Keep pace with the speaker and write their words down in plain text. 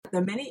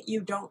the minute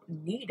you don't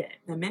need it,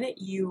 the minute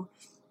you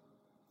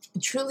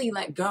truly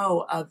let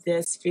go of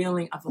this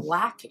feeling of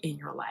lack in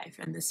your life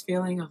and this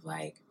feeling of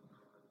like,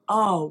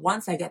 oh,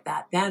 once I get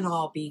that, then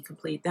I'll be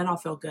complete, then I'll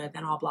feel good,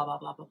 then I'll blah, blah,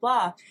 blah, blah,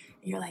 blah.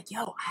 And you're like,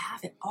 yo, I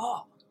have it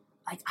all.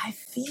 Like, I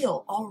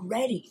feel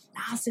already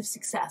massive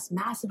success,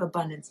 massive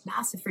abundance,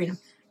 massive freedom,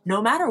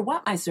 no matter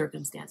what my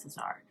circumstances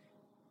are.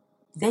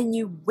 Then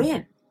you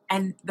win.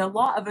 And the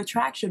law of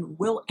attraction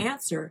will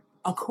answer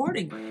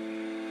accordingly.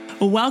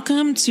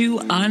 Welcome to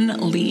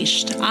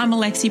Unleashed. I'm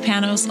Alexi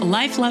Panos,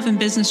 life, love, and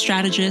business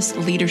strategist,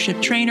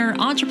 leadership trainer,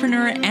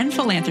 entrepreneur, and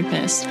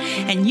philanthropist.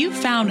 And you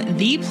found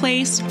the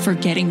place for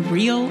getting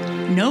real,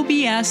 no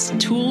BS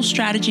tools,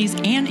 strategies,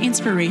 and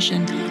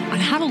inspiration on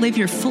how to live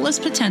your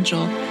fullest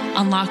potential,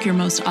 unlock your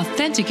most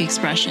authentic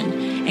expression,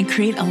 and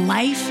create a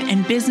life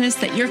and business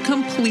that you're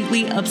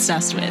completely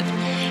obsessed with.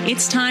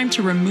 It's time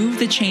to remove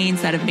the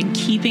chains that have been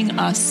keeping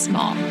us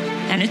small.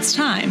 And it's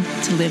time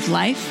to live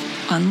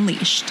life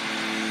unleashed.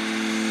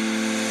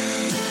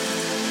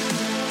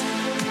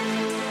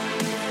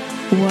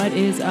 What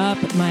is up,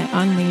 my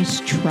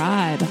Unleashed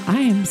tribe? I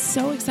am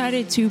so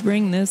excited to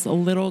bring this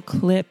little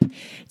clip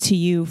to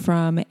you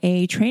from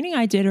a training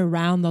I did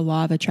around the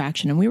law of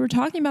attraction. And we were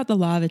talking about the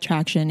law of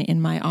attraction in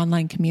my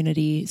online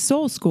community,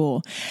 Soul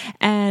School.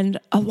 And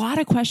a lot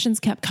of questions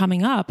kept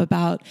coming up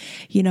about,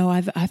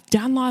 I've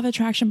done law of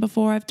attraction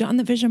before. I've done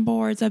the vision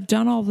boards. I've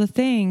done all the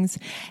things.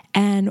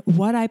 And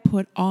what I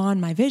put on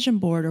my vision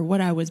board or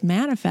what I was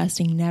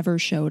manifesting never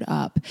showed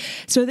up.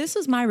 So this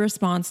is my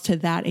response to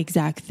that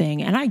exact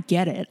thing. And I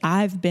get it.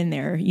 I've been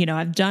there.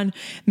 I've done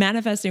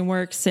manifesting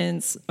work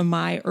since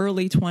my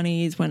early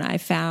 20s when I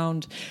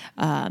found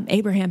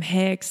Abraham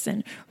Hicks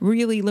and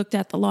really looked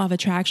at the law of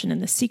attraction,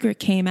 and The Secret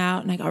came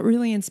out, and I got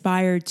really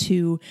inspired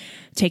to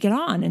take it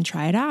on and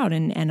try it out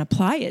and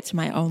apply it to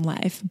my own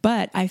life.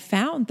 But I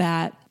found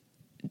that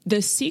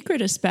The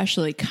Secret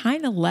especially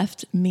kind of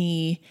left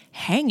me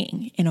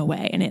hanging in a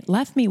way. And it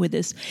left me with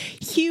this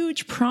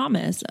huge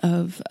promise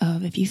of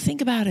if you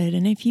think about it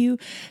and if you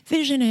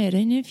vision it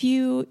and if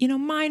you,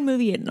 mind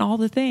movie it and all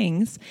the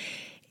things,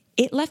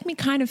 it left me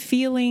kind of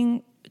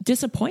feeling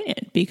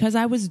disappointed because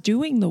I was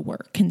doing the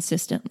work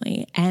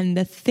consistently and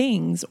the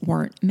things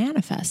weren't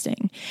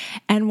manifesting.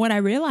 And what I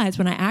realized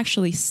when I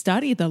actually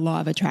studied the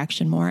law of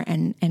attraction more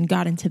and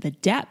got into the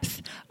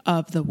depth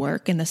of the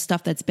work and the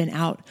stuff that's been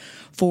out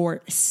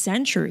for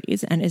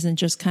centuries and isn't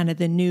just kind of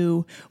the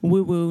new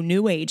woo-woo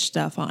new age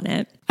stuff on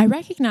it, I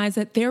recognized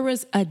that there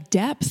was a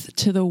depth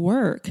to the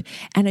work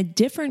and a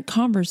different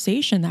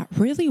conversation that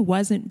really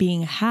wasn't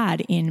being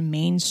had in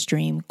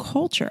mainstream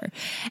culture.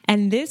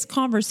 And this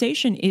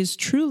conversation is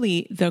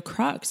truly the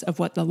crux of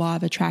what the law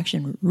of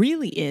attraction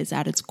really is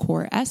at its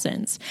core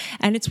essence.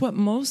 And it's what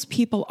most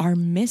people are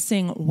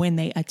missing when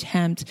they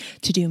attempt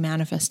to do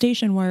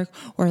manifestation work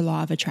or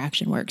law of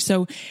attraction work.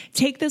 So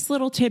take this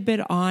little tidbit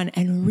on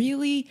and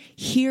really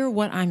hear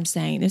what I'm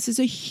saying. This is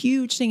a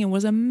huge thing and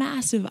was a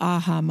massive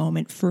aha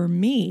moment for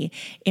me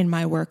in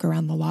my work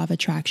around the law of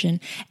attraction.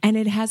 And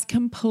it has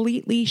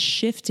completely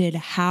shifted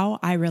how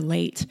I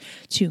relate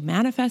to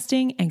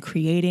manifesting and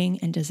creating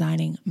and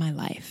designing my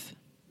life.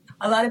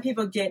 A lot of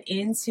people get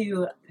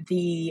into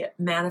the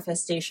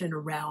manifestation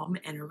realm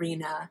and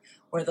arena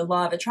or the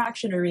law of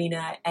attraction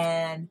arena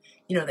and,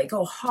 they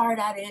go hard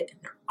at it and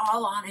they're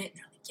all on it. And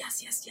they're like,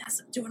 yes, yes,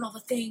 yes, I'm doing all the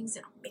things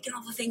and I'm making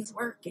all the things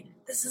work and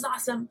this is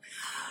awesome.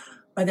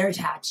 But they're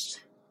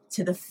attached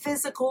to the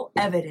physical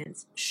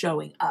evidence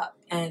showing up.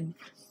 And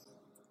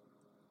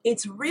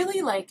it's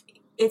really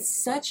it's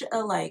such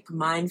a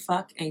mind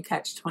fuck and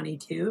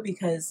catch-22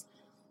 because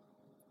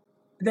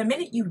the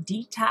minute you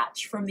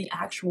detach from the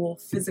actual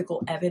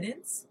physical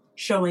evidence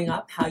showing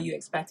up how you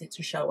expect it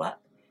to show up,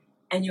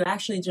 and you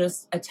actually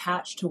just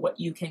attach to what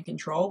you can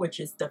control, which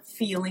is the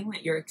feeling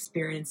that you're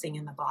experiencing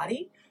in the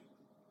body,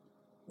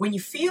 when you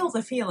feel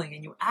the feeling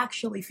and you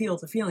actually feel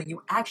the feeling,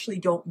 you actually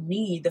don't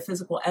need the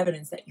physical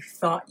evidence that you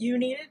thought you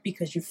needed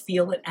because you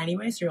feel it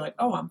anyway. So you're like,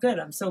 oh, I'm good.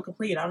 I'm so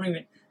complete. I don't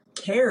even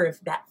care if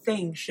that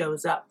thing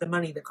shows up, the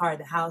money, the car,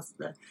 the house,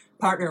 the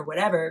partner,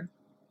 whatever,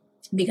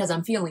 because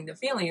I'm feeling the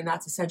feeling, and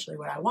that's essentially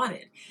what I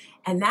wanted.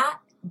 And that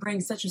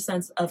brings such a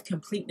sense of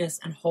completeness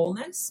and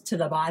wholeness to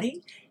the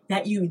body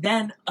that you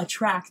then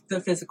attract the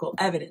physical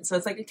evidence. So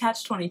it's like a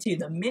catch-22.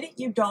 The minute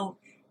you don't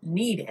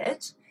need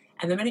it,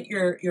 and the minute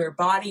your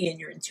body and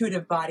your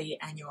intuitive body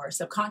and your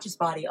subconscious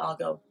body all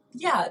go,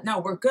 yeah, no,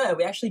 we're good,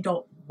 we actually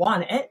don't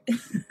want it,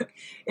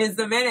 is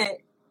the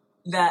minute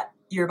that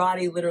your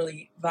body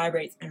literally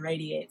vibrates and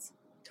radiates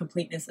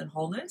completeness and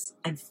wholeness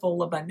and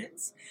full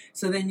abundance.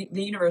 So then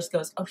the universe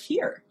goes, oh,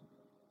 here,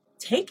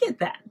 take it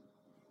then.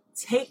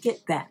 Take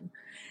it then.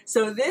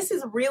 So this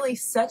is really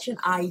such an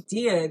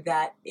idea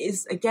that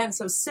is, again,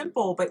 so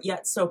simple, but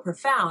yet so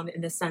profound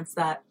in the sense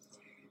that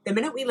the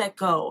minute we let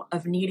go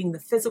of needing the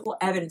physical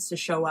evidence to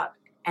show up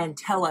and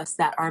tell us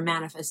that our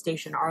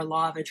manifestation, our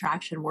law of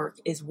attraction work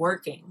is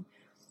working,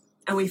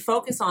 and we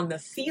focus on the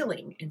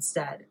feeling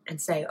instead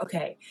and say,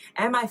 okay,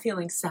 am I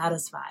feeling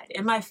satisfied?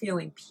 Am I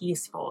feeling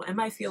peaceful? Am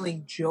I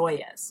feeling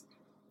joyous?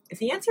 If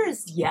the answer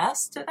is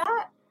yes to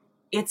that,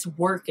 it's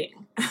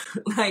working.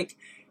 Like,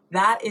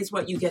 that is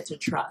what you get to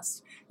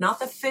trust. Not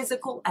the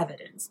physical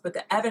evidence, but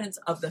the evidence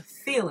of the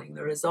feeling,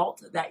 the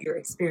result that you're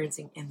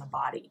experiencing in the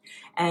body.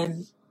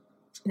 And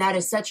that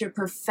is such a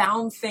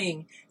profound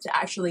thing to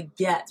actually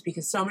get,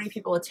 because so many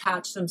people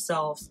attach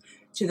themselves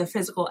to the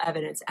physical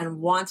evidence and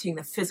wanting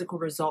the physical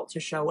result to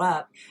show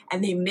up.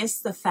 And they miss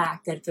the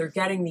fact that if they're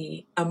getting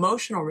the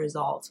emotional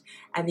result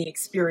and the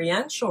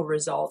experiential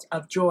result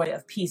of joy,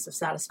 of peace, of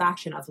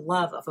satisfaction, of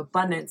love, of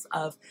abundance,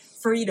 of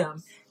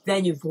freedom,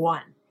 then you've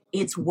won.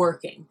 It's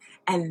working.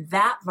 And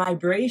that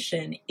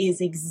vibration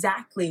is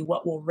exactly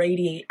what will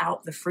radiate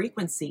out the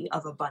frequency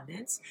of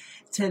abundance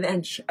to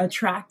then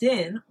attract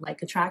in,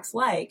 like attracts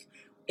like,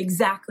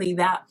 exactly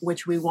that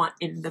which we want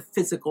in the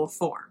physical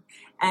form.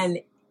 And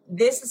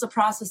this is a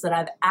process that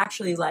I've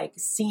actually like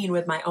seen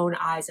with my own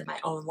eyes in my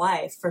own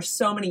life. For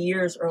so many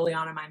years early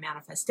on in my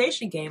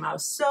manifestation game, I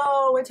was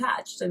so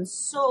attached and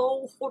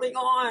so holding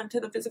on to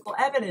the physical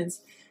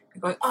evidence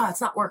and going, oh, it's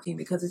not working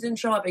because it didn't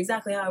show up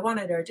exactly how I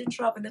wanted, or it didn't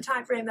show up in the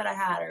time frame that I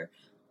had, or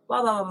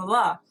blah, blah, blah, blah,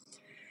 blah.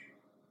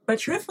 But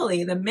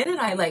truthfully, the minute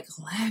I like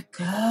let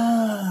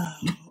go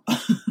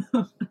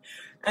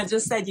and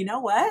just said, you know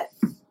what?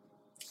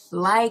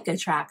 Like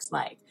attracts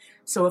like.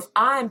 So if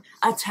I'm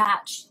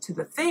attached to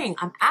the thing,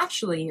 I'm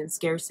actually in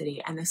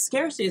scarcity, and the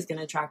scarcity is going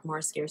to attract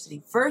more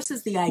scarcity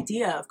versus the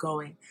idea of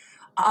going,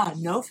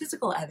 no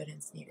physical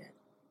evidence needed.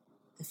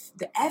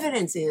 The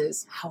evidence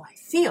is how I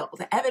feel.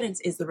 The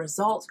evidence is the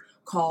result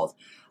called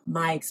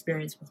my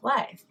experience with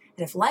life.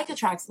 And if like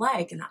attracts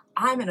like, and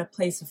I'm in a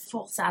place of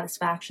full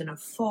satisfaction, of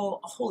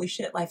full, holy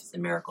shit, life is a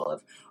miracle,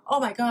 of,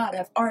 oh my God,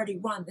 I've already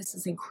won. This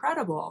is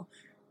incredible.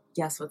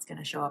 Guess what's going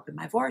to show up in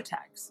my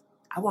vortex?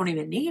 I won't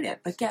even need it,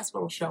 but guess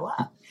what will show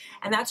up?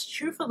 And that's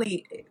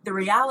truthfully the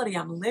reality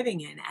I'm living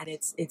in. And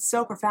it's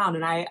so profound.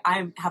 And I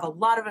have a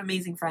lot of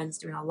amazing friends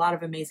doing a lot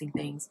of amazing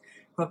things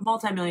who have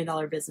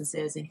multi-million-dollar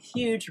businesses and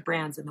huge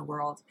brands in the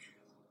world.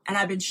 And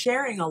I've been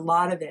sharing a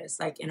lot of this,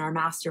 like in our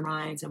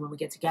masterminds and when we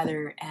get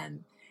together,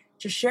 and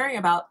just sharing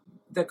about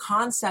the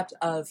concept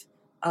of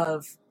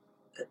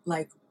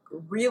like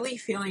really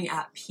feeling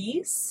at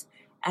peace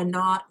and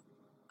not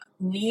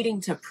needing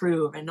to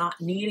prove and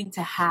not needing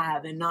to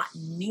have and not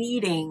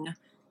needing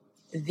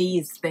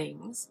these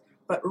things,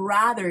 but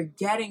rather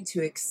getting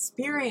to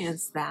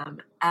experience them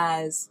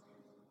as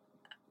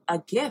a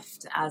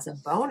gift, as a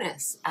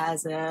bonus,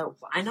 as a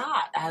why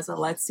not, as a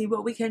let's see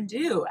what we can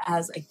do,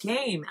 as a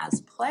game,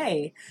 as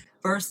play,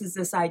 versus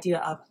this idea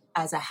of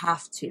as a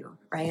have to,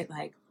 right?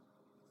 Like,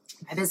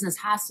 my business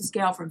has to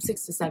scale from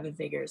 6 to 7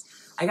 figures.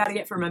 I got to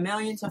get from 1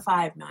 million to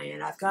 5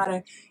 million. I've got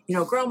to,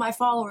 grow my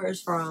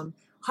followers from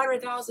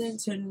 100,000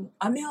 to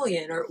 1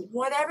 million, or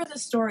whatever the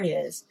story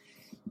is.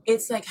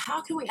 It's like,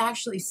 how can we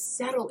actually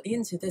settle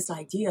into this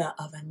idea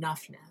of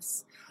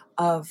enoughness,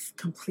 of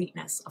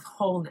completeness, of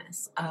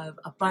wholeness, of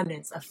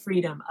abundance, of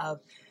freedom, of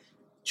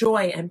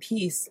joy and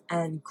peace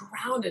and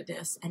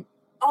groundedness and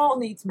all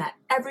needs met,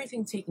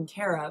 everything taken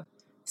care of,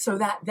 so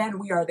that then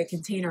we are the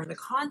container and the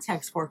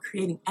context for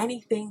creating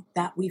anything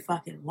that we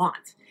fucking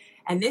want.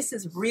 And this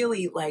is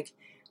really like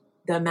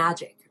the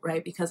magic,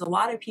 right? Because a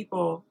lot of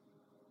people,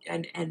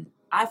 and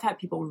I've had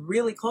people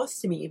really close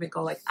to me even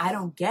go like, I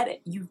don't get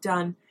it. You've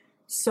done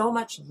so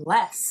much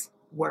less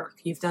work.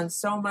 You've done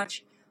so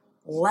much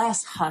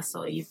less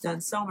hustle. You've done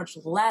so much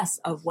less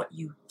of what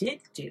you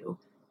did do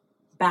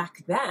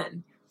back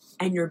then.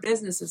 And your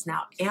business is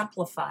now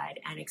amplified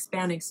and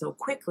expanding so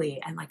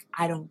quickly. And like,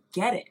 I don't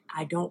get it.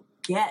 I don't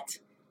get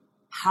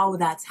how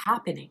that's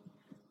happening.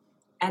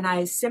 And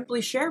I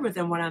simply shared with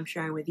them what I'm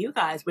sharing with you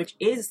guys, which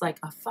is like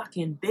a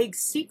fucking big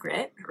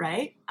secret,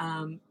 right?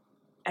 And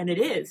it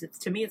is.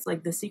 To me, it's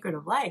like the secret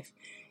of life,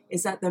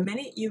 is that the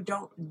minute you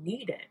don't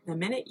need it, the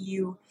minute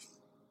you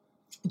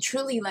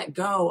truly let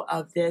go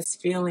of this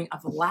feeling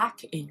of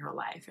lack in your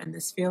life and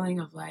this feeling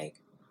of like,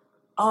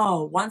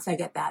 oh, once I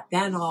get that,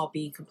 then I'll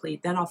be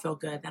complete, then I'll feel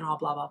good, then I'll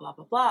blah, blah, blah,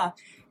 blah, blah.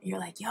 And you're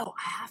like, yo,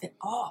 I have it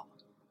all.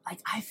 Like,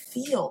 I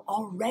feel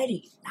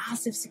already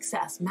massive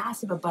success,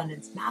 massive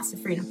abundance,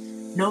 massive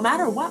freedom, no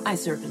matter what my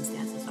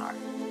circumstances are.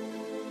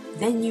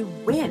 Then you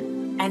win.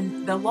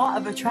 And the law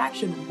of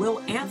attraction will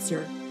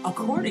answer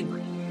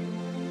accordingly.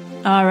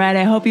 All right.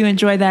 I hope you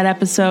enjoyed that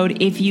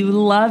episode. If you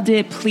loved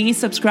it, please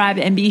subscribe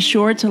and be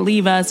sure to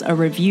leave us a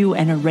review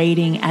and a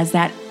rating, as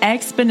that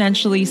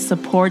exponentially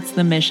supports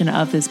the mission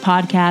of this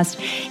podcast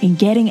in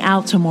getting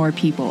out to more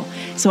people.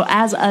 So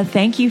as a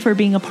thank you for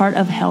being a part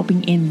of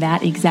helping in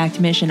that exact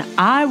mission,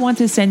 I want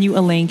to send you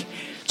a link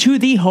to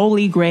the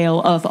holy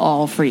grail of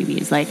all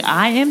freebies. Like,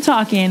 I am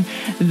talking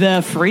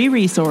the free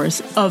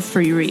resource of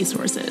free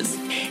resources.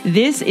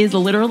 This is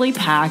literally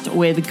packed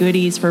with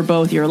goodies for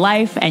both your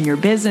life and your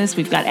business.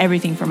 We've got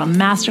everything from a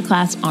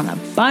masterclass on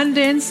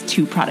abundance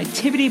to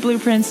productivity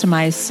blueprints to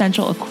my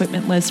essential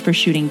equipment list for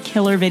shooting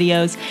killer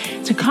videos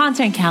to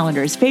content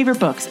calendars, favorite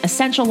books,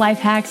 essential life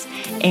hacks,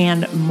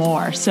 and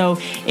more. So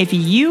if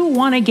you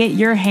want to get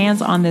your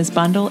hands on this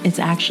bundle, it's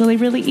actually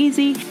really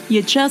easy.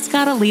 You just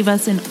got to leave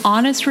us an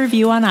honest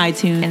review on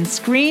iTunes and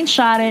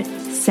screenshot it,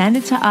 send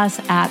it to us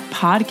at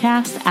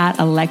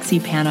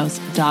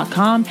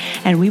podcast@alexipanos.com,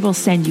 and we will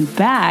send you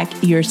back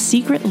your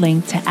secret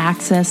link to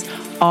access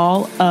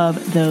all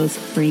of those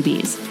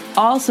freebies.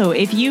 Also,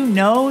 if you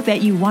know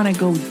that you want to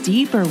go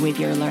deeper with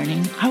your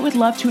learning, I would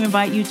love to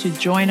invite you to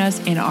join us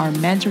in our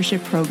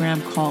mentorship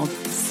program called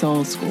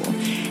Soul School.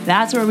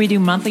 That's where we do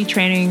monthly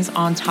trainings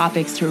on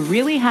topics to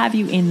really have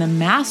you in the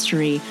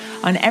mastery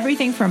on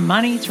everything from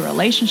money to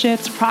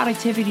relationships,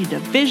 productivity to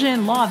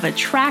vision, law of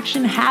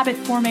attraction, habit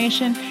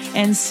formation,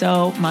 and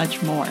so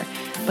much more.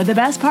 But the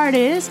best part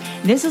is,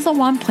 this is the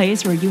one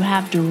place where you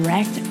have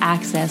direct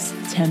access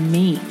to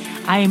me.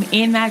 I am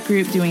in that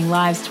group doing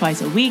lives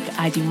twice a week.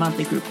 I do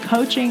monthly group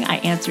coaching. I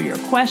answer your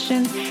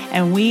questions,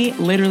 and we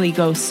literally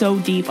go so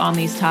deep on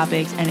these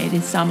topics, and it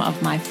is some of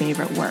my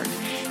favorite work.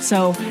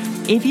 So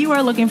if you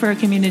are looking for a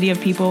community of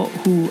people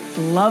who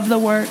love the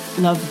work,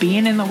 love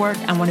being in the work,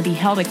 and want to be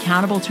held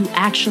accountable to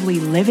actually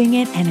living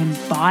it and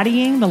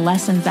embodying the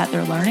lessons that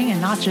they're learning and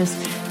not just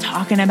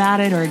talking about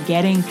it or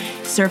getting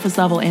surface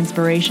level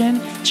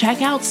inspiration,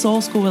 check out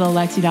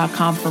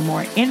soulschoolwithalexi.com for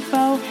more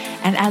info.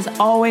 And as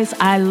always,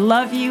 I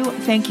love you.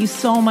 Thank you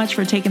so much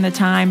for taking the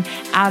time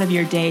out of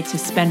your day to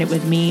spend it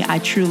with me. I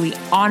truly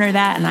honor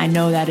that, and I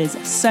know that is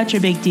such a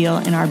big deal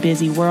in our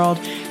busy world.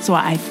 So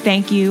I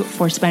thank you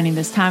for spending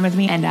this time with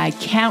me, and I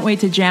can't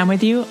wait to jam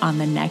with you on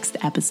the next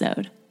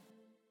episode.